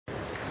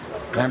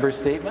Member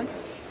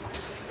statements.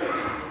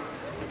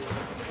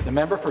 The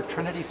member for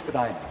Trinity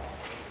Spadina.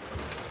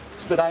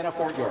 Spadina,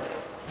 Fort York.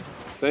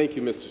 Thank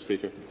you, Mr.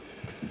 Speaker.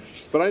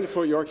 Spadina,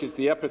 Fort York is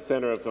the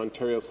epicenter of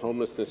Ontario's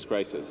homelessness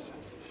crisis.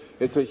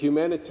 It's a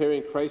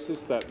humanitarian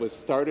crisis that was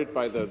started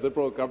by the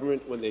Liberal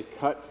government when they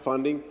cut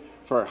funding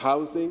for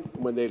housing,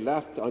 when they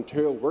left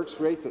Ontario Works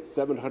rates at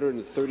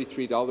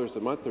 $733 a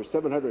month, or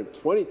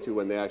 $722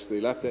 when they actually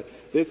left it.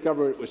 This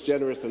government was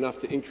generous enough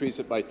to increase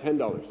it by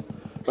 $10.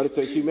 But it's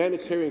a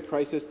humanitarian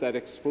crisis that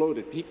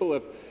exploded. People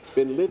have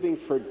been living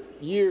for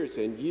years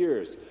and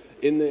years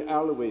in the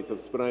alleyways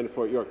of Spadina,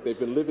 Fort York. They've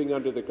been living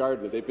under the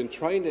garden. They've been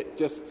trying to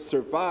just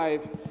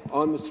survive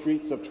on the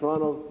streets of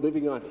Toronto,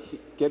 living on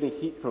getting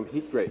heat from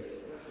heat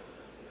grates.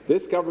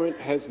 This government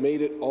has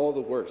made it all the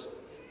worse.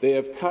 They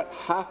have cut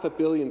 $500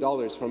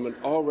 million from an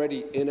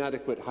already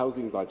inadequate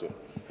housing budget.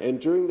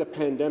 And during the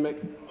pandemic,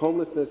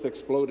 homelessness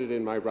exploded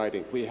in my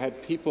riding. We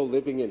had people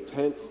living in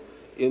tents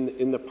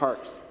in the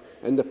parks.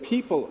 And the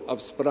people of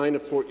Spadina,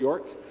 Fort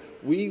York,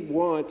 we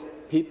want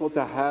people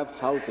to have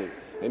housing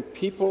and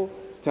people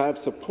to have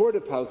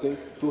supportive housing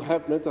who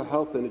have mental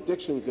health and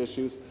addictions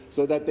issues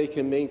so that they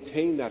can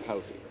maintain that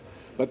housing.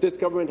 But this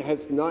government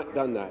has not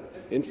done that.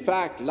 In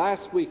fact,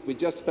 last week we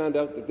just found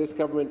out that this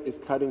government is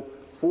cutting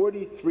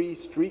 43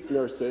 street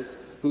nurses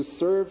who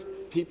serve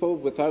people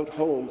without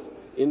homes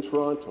in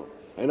Toronto.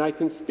 And I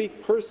can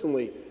speak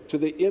personally to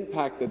the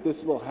impact that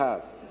this will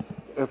have.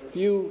 A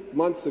few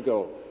months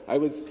ago, I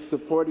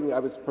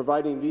was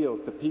providing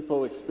meals to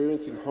people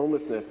experiencing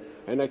homelessness,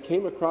 and I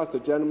came across a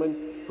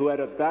gentleman who had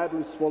a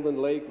badly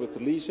swollen leg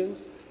with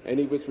lesions, and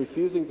he was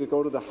refusing to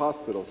go to the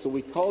hospital. So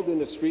we called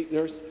in a street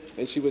nurse,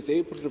 and she was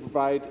able to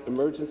provide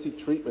emergency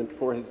treatment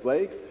for his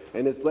leg,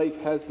 and his leg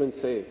has been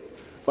saved.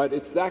 But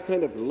it's that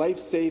kind of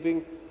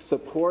life-saving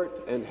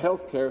support and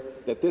health care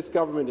that this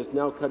government is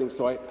now cutting.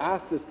 So I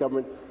ask this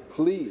government,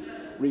 please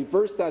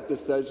reverse that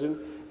decision,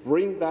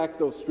 bring back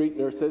those street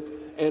nurses,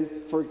 and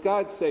for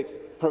God's sakes,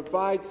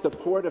 provide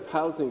supportive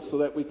housing so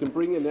that we can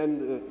bring an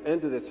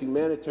end to this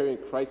humanitarian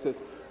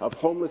crisis of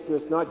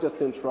homelessness, not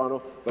just in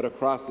Toronto, but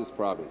across this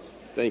province.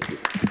 Thank you.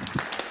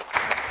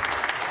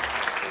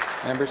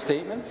 Member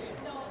statements.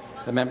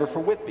 The member for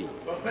Whitby.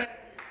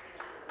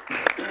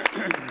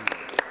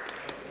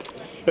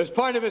 As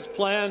part of its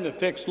plan to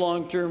fix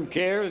long-term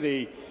care,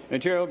 the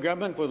Ontario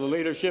government, with the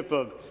leadership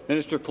of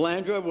Minister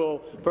Collard, will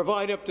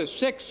provide up to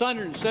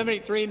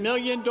 $673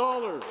 million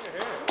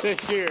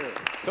this year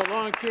to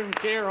long-term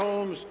care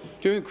homes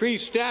to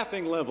increase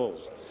staffing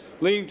levels,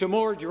 leading to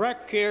more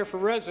direct care for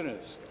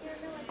residents.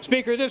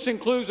 Speaker, this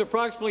includes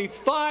approximately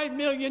 $5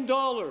 million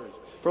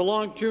for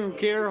long-term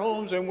care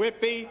homes in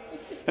Whitby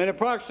and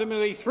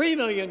approximately $3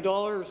 million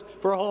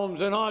for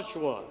homes in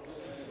Oshawa.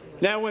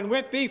 Now, in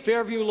Whitby,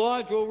 Fairview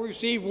Lodge will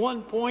receive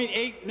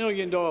 $1.8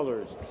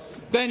 million.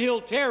 Ben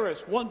Hill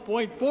Terrace,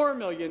 $1.4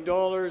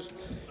 million,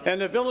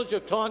 and the village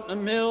of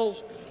Taunton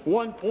Mills,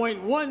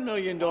 $1.1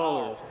 million.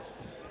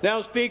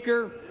 Now,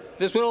 Speaker,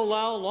 this will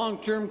allow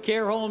long-term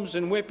care homes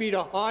in Whitby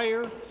to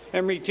hire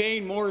and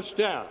retain more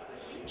staff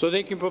so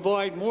they can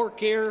provide more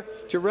care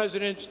to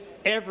residents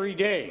every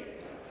day.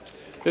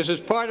 This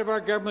is part of our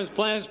government's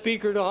plan,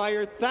 Speaker, to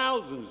hire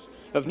thousands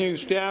of new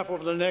staff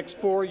over the next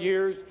 4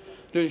 years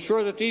to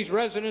ensure that these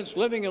residents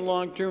living in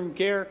long-term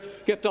care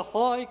get the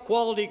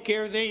high-quality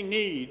care they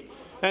need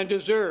and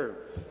deserve.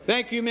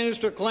 Thank you,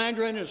 Minister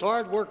Calandra and his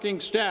hard-working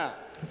staff.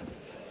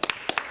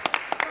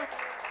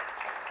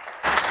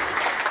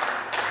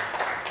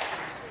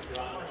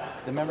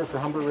 The member for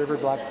Humber River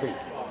Black Creek.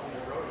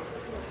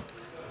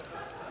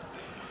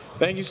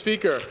 Thank you,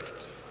 Speaker.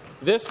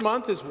 This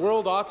month is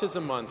World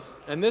Autism Month,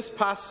 and this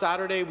past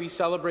Saturday we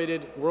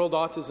celebrated World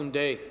Autism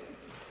Day.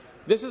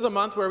 This is a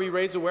month where we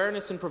raise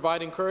awareness and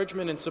provide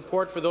encouragement and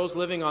support for those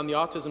living on the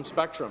autism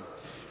spectrum.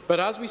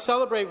 But as we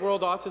celebrate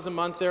World Autism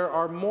Month, there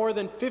are more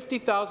than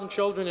 50,000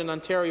 children in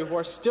Ontario who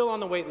are still on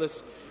the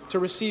waitlist to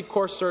receive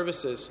core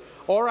services.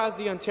 Or as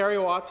the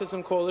Ontario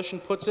Autism Coalition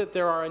puts it,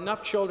 there are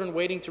enough children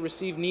waiting to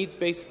receive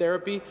needs-based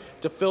therapy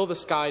to fill the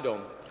Sky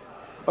Dome.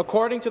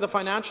 According to the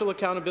Financial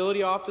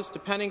Accountability Office,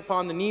 depending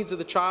upon the needs of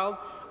the child,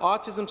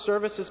 autism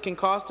services can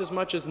cost as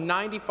much as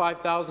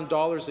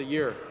 $95,000 a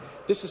year.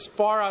 This is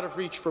far out of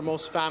reach for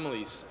most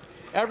families.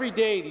 Every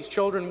day these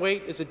children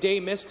wait is a day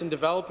missed in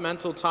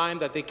developmental time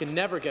that they can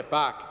never get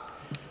back.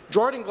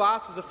 Jordan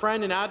Glass is a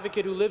friend and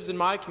advocate who lives in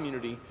my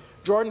community.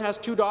 Jordan has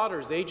 2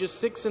 daughters, ages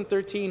 6 and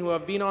 13, who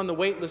have been on the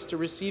wait list to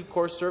receive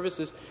core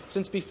services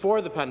since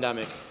before the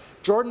pandemic.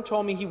 Jordan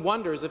told me he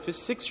wonders if his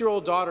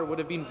 6-year-old daughter would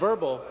have been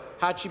verbal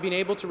had she been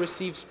able to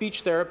receive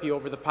speech therapy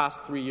over the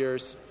past 3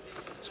 years.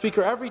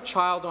 Speaker, every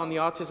child on the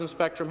autism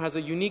spectrum has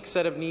a unique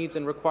set of needs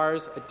and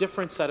requires a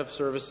different set of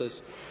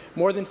services.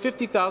 More than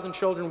 50,000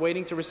 children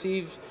waiting to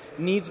receive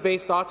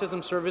needs-based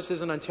autism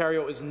services in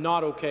Ontario is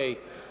not okay.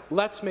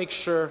 Let's make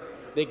sure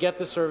they get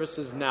the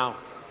services now.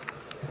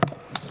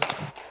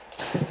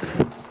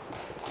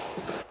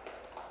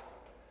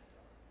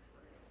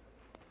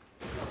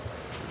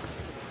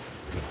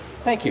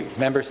 Thank you.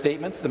 Member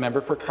statements. The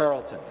member for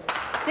Carleton.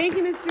 Thank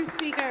you, Mr.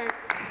 Speaker.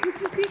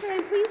 Mr. Speaker,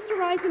 I'm pleased to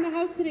rise in the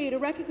House today to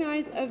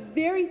recognize a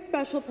very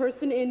special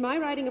person in my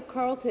riding of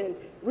Carleton,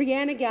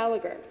 Rihanna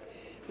Gallagher.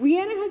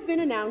 Rihanna has been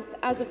announced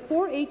as a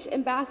 4-H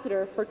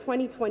ambassador for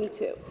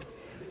 2022.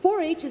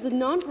 4-H is a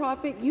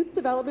non-profit youth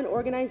development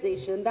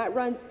organization that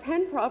runs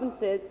 10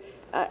 provinces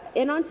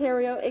in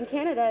Ontario, in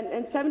Canada,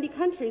 and 70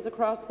 countries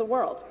across the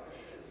world.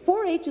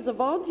 4-H is a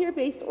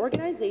volunteer-based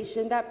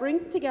organization that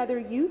brings together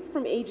youth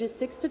from ages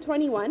 6 to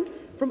 21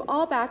 from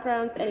all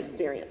backgrounds and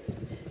experience.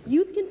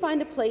 Youth can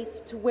find a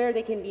place to where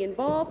they can be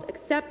involved,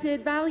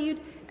 accepted, valued,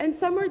 and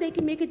somewhere they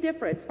can make a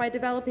difference by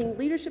developing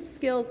leadership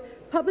skills,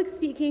 public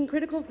speaking,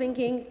 critical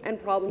thinking,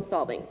 and problem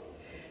solving.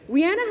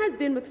 Rihanna has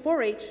been with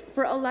 4-H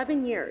for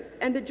 11 years,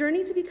 and the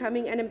journey to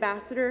becoming an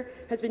ambassador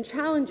has been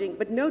challenging,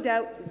 but no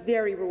doubt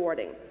very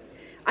rewarding.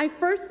 I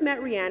first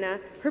met Rihanna,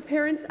 her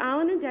parents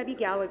Alan and Debbie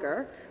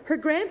Gallagher, her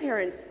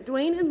grandparents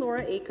Dwayne and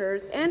Laura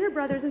Akers, and her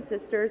brothers and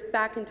sisters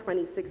back in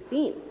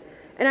 2016.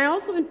 And I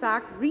also, in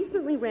fact,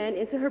 recently ran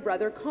into her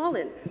brother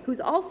Colin, who's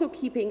also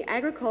keeping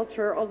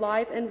agriculture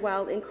alive and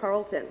well in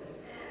Carleton.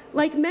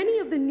 Like many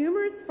of the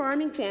numerous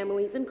farming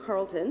families in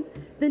Carleton,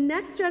 the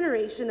next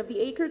generation of the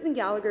Akers and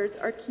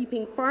Gallaghers are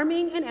keeping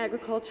farming and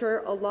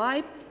agriculture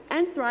alive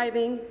and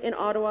thriving in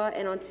Ottawa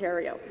and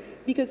Ontario,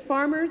 because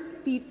farmers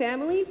feed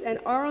families and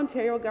our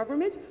Ontario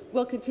government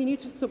will continue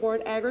to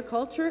support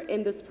agriculture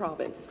in this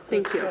province.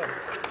 Thank you.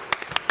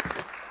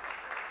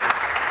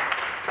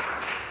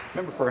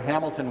 Member for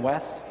Hamilton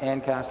West,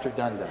 Ancaster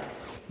Dundas.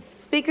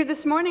 Speaker,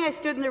 this morning I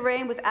stood in the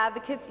rain with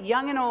advocates,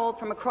 young and old,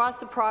 from across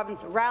the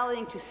province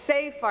rallying to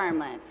save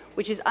farmland,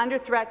 which is under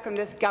threat from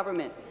this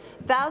government.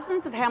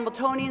 Thousands of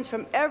Hamiltonians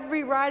from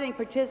every riding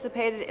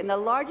participated in the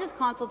largest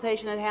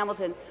consultation in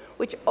Hamilton,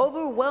 which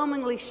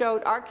overwhelmingly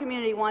showed our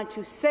community wanted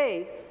to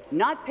save,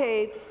 not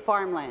pave,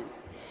 farmland.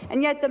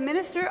 And yet the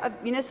Minister of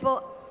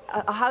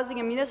Housing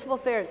and Municipal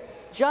Affairs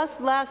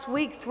just last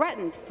week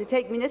threatened to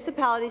take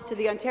municipalities to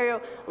the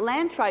Ontario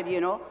Land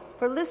Tribunal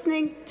for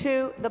listening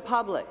to the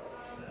public.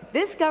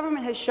 This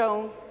government has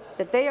shown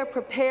that they are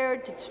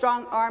prepared to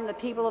strong-arm the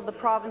people of the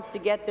province to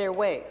get their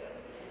way.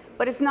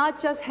 But it's not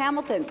just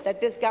Hamilton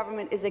that this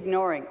government is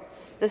ignoring.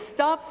 The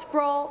Stop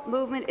Sprawl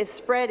movement is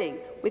spreading,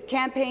 with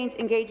campaigns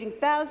engaging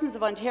thousands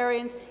of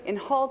Ontarians in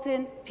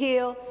Halton,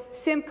 Peel,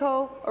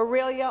 Simcoe,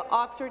 Orillia,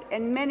 Oxford,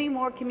 and many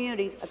more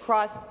communities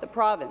across the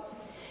province.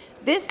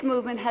 This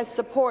movement has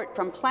support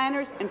from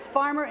planners and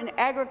farmer and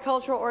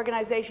agricultural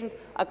organizations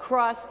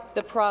across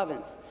the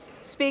province.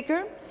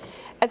 Speaker,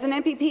 as an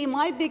MPP,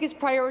 my biggest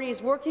priority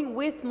is working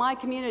with my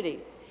community.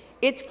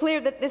 It's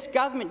clear that this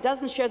government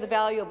doesn't share the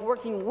value of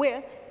working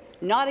with,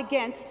 not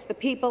against, the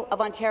people of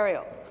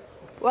Ontario.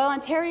 While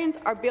Ontarians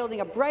are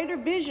building a brighter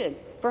vision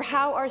for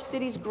how our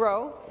cities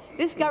grow,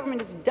 this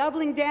government is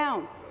doubling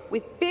down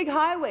with big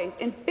highways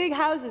and big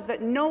houses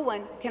that no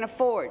one can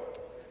afford.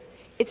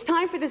 It's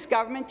time for this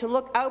government to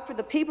look out for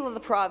the people of the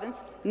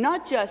province,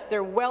 not just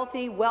their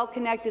wealthy,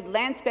 well-connected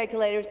land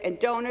speculators and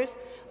donors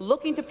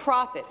looking to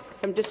profit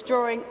from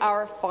destroying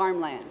our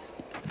farmland.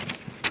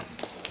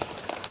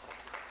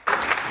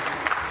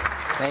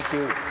 Thank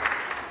you.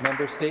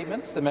 Member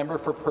statements. The member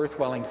for Perth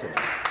Wellington.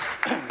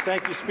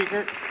 Thank you,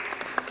 Speaker.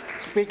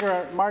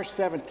 Speaker, March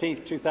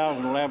 17,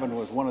 2011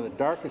 was one of the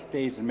darkest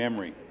days in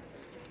memory.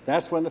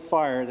 That's when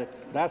fire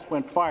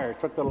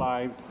took the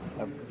lives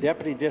of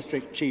Deputy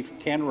District Chief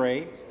Ken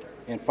Ray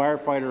and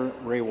firefighter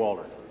Ray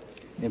Walter.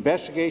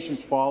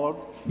 Investigations followed,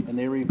 and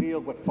they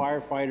revealed what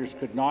firefighters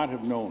could not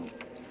have known.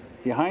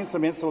 Behind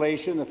some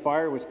insulation, the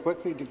fire was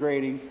quickly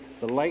degrading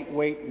the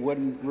lightweight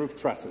wooden roof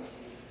trusses.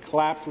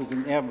 Collapse was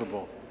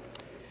inevitable.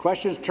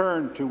 Questions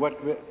turned to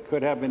what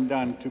could have been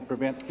done to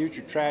prevent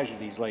future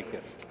tragedies like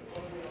it.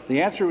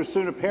 The answer was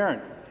soon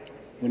apparent.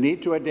 We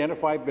need to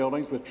identify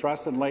buildings with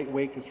truss and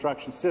lightweight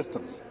construction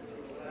systems.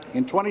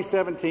 In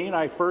 2017,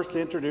 I first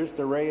introduced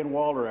the Ray and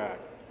Walter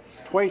Act.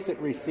 Twice it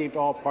received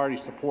all-party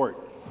support.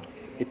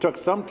 It took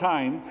some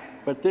time,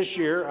 but this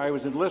year I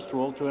was in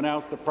Listowel to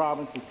announce the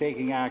province is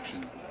taking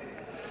action.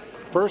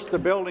 First, the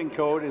building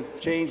code is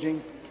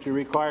changing to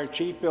require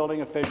chief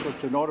building officials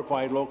to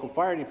notify local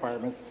fire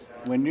departments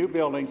when new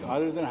buildings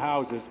other than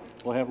houses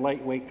will have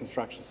lightweight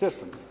construction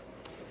systems.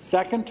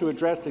 Second, to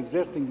address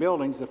existing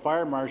buildings, the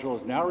Fire Marshal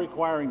is now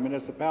requiring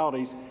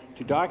municipalities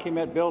to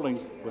document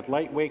buildings with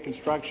lightweight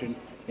construction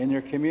in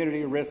their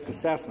community risk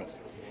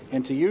assessments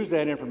and to use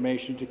that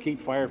information to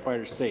keep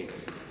firefighters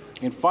safe.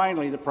 And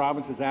finally, the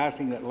province is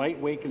asking that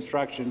lightweight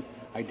construction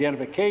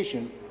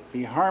identification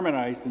be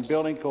harmonized in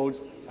building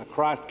codes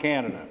across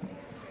Canada.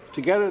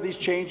 Together, these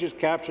changes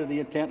capture the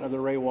intent of the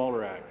Ray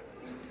Walter Act.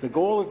 The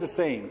goal is the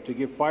same, to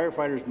give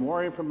firefighters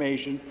more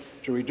information,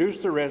 to reduce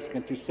the risk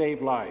and to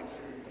save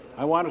lives.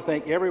 I want to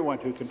thank everyone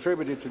who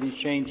contributed to these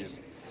changes.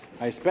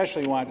 I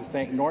especially want to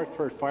thank North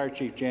Perth Fire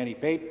Chief Janny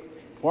Pate,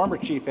 former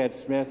Chief Ed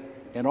Smith,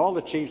 and all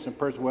the chiefs in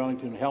Perth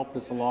Wellington who helped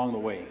us along the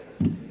way.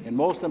 And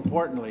most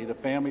importantly, the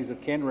families of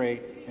Ken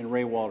Ray and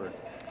Ray Walter.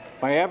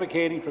 By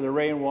advocating for the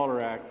Ray and Walter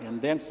Act and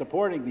then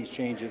supporting these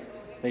changes,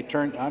 they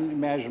turned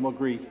unimaginable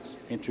grief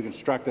into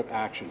constructive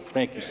action.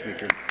 Thank you,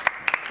 Speaker.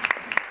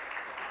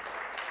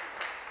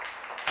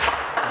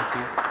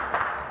 Thank you.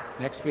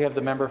 Next, we have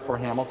the member for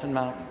Hamilton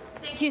Mountain.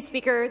 Thank you,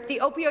 Speaker. The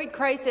opioid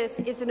crisis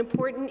is an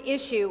important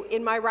issue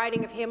in my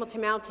riding of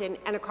Hamilton Mountain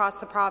and across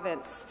the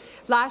province.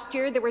 Last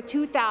year, there were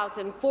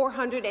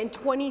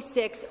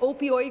 2,426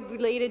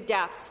 opioid-related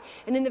deaths,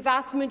 and in the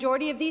vast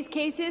majority of these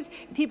cases,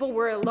 people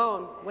were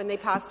alone when they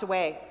passed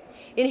away.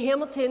 In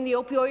Hamilton, the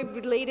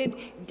opioid-related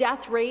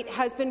death rate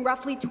has been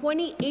roughly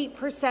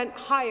 28%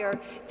 higher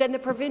than the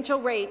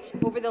provincial rate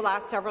over the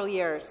last several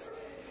years.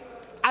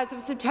 As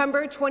of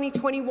September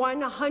 2021,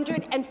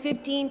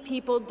 115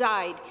 people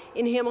died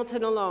in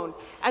Hamilton alone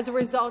as a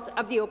result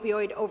of the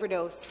opioid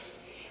overdose.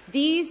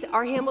 These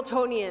are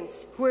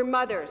Hamiltonians who are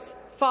mothers,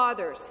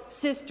 fathers,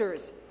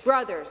 sisters,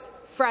 brothers,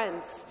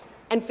 friends,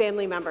 and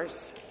family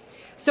members.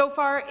 So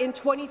far in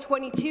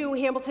 2022,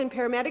 Hamilton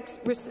Paramedic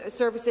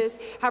Services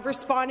have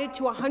responded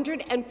to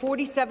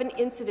 147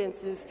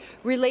 incidences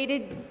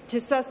related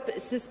to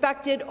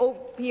suspected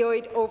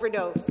opioid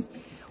overdose.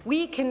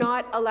 We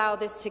cannot allow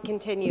this to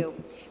continue.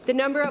 The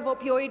number of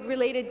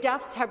opioid-related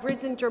deaths have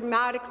risen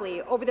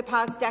dramatically over the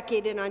past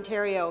decade in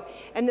Ontario,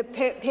 and the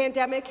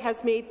pandemic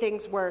has made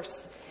things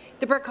worse.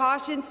 The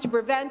precautions to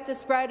prevent the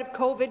spread of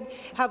COVID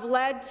have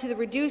led to the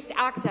reduced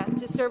access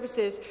to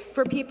services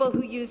for people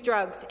who use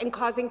drugs and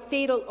causing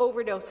fatal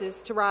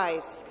overdoses to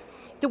rise.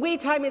 The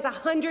wait time is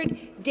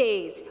 100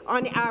 days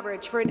on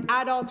average for an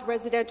adult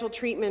residential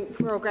treatment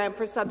program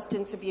for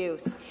substance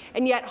abuse,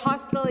 and yet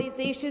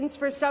hospitalizations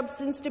for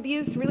substance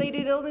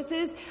abuse-related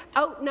illnesses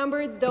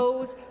outnumber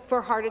those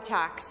for heart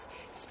attacks.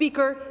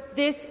 Speaker,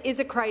 this is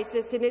a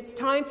crisis, and it's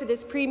time for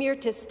this Premier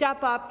to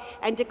step up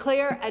and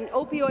declare the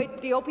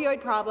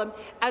opioid problem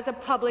as a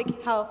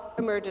public health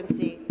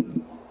emergency.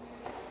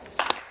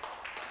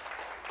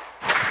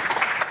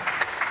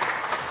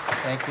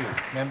 Thank you.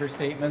 Member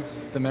statements.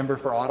 The member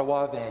for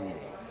Ottawa, Vanier.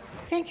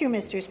 Thank you,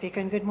 Mr. Speaker,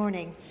 and good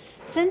morning.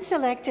 Since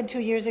elected 2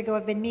 years ago,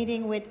 I've been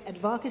meeting with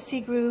advocacy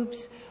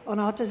groups on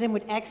autism,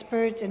 with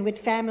experts and with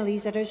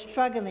families that are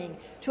struggling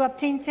to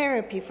obtain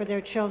therapy for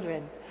their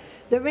children.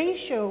 The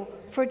ratio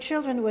for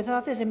children with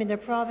autism in the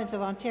province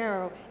of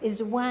Ontario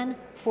is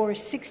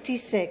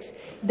 1:66.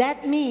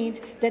 That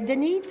means that the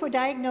need for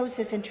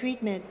diagnosis and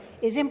treatment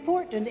is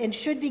important and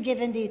should be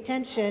given the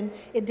attention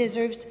it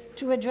deserves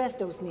to address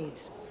those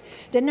needs.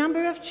 The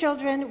number of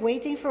children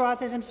waiting for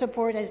autism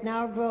support has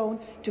now grown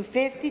to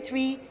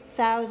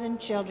 53,000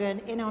 children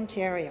in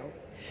Ontario.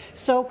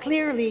 So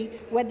clearly,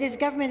 what this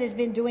government has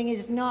been doing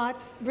is not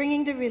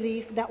bringing the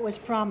relief that was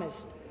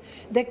promised.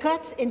 The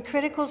cuts in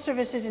critical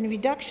services and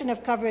reduction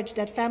of coverage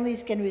that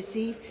families can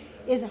receive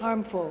is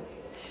harmful.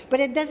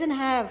 But it doesn't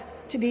have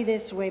to be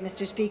this way,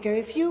 Mr. Speaker.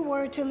 If you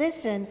were to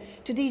listen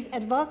to these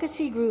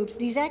advocacy groups,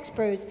 these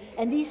experts,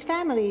 and these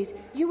families,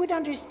 you would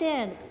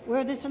understand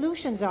where the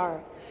solutions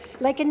are.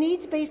 Like a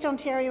needs-based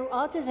Ontario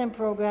autism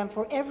program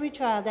for every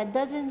child that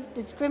doesn't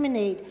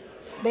discriminate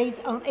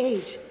based on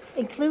age,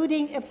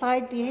 including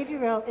applied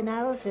behavioral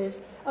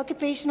analysis,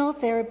 occupational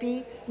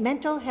therapy,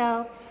 mental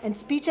health, and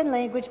speech and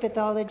language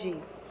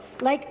pathology.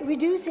 Like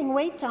reducing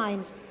wait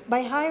times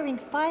by hiring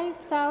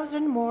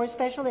 5,000 more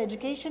special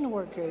education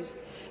workers.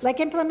 Like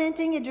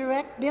implementing a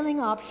direct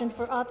billing option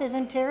for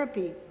autism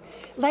therapy.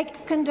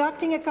 Like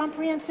conducting a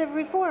comprehensive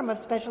reform of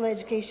special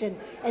education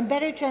and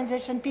better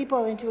transition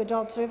people into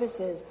adult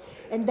services.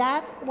 And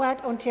that's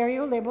what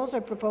Ontario Liberals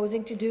are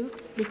proposing to do,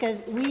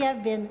 because we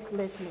have been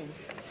listening.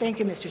 Thank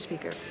you, Mr.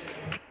 Speaker.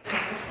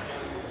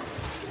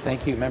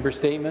 Thank you. Member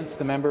statements.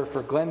 The member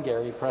for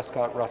Glengarry,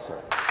 Prescott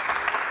Russell.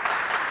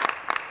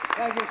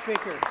 Thank you,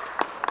 Speaker.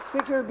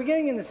 Speaker,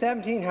 beginning in the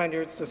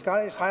 1700s, the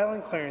Scottish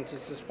Highland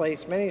clearances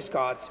displaced many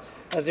Scots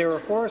as they were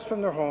forced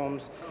from their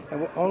homes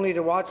and only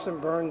to watch them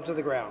burn to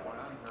the ground.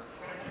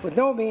 With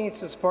no means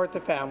to support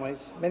their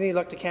families, many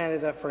looked to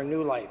Canada for a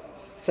new life,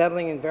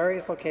 settling in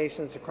various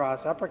locations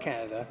across Upper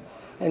Canada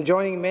and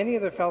joining many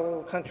of their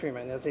fellow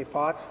countrymen as they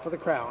fought for the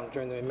Crown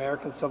during the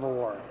American Civil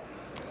War,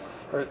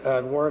 or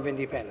War of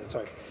Independence.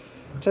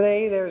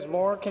 Today, there's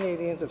more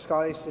Canadians of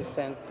Scottish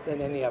descent than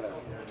any other.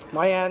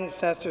 My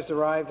ancestors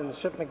arrived on the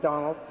ship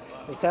McDonell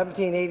in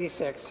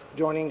 1786,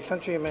 joining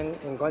countrymen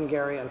in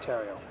Glengarry,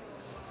 Ontario.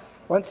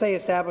 Once they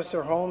established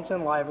their homes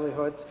and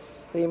livelihoods,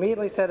 they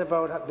immediately set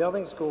about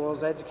building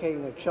schools,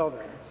 educating their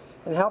children,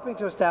 and helping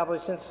to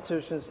establish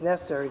institutions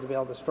necessary to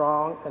build a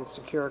strong and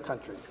secure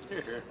country.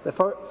 The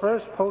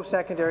first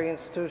post-secondary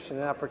institution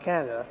in Upper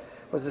Canada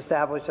was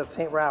established at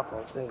St.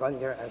 Raffles in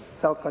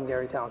South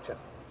Glengarry Township.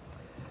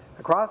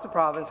 Across the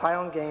province,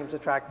 Highland Games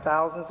attract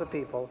thousands of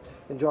people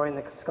enjoying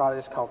the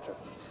Scottish culture.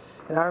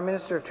 And our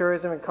Minister of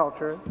Tourism and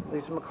Culture,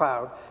 Lisa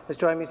MacLeod, has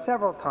joined me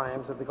several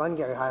times at the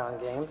Glengarry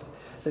Highland Games,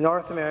 the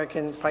North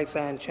American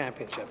Pipeline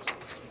Championships.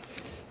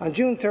 On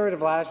June 3rd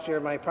of last year,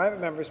 my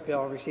private member's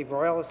bill received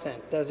royal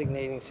assent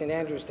designating St.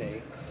 Andrew's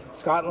Day,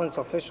 Scotland's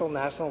official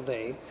national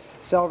day,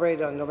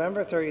 celebrated on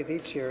November 30th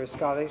each year as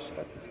Scottish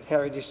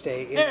Heritage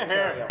Day in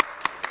Ontario.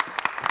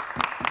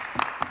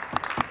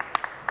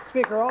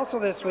 Speaker, also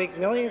this week,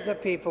 millions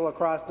of people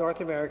across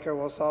North America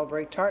will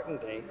celebrate Tartan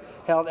Day,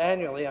 held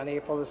annually on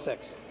April the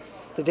 6th.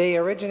 The day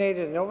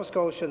originated in Nova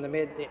Scotia in the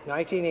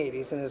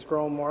mid-1980s and has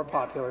grown more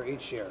popular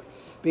each year,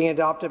 being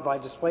adopted by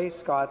displaced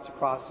Scots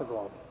across the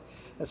globe.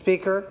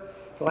 Speaker,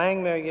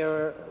 Lang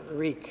Meir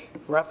Reek,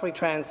 roughly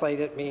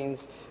translated,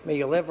 means may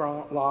you live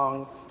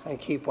long and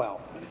keep well.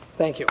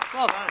 Thank you.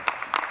 Well done.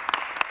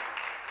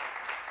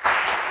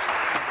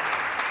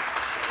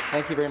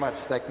 Thank you very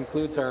much. That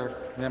concludes our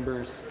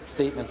members'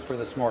 statements for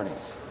this morning.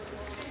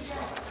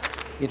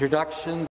 Introductions.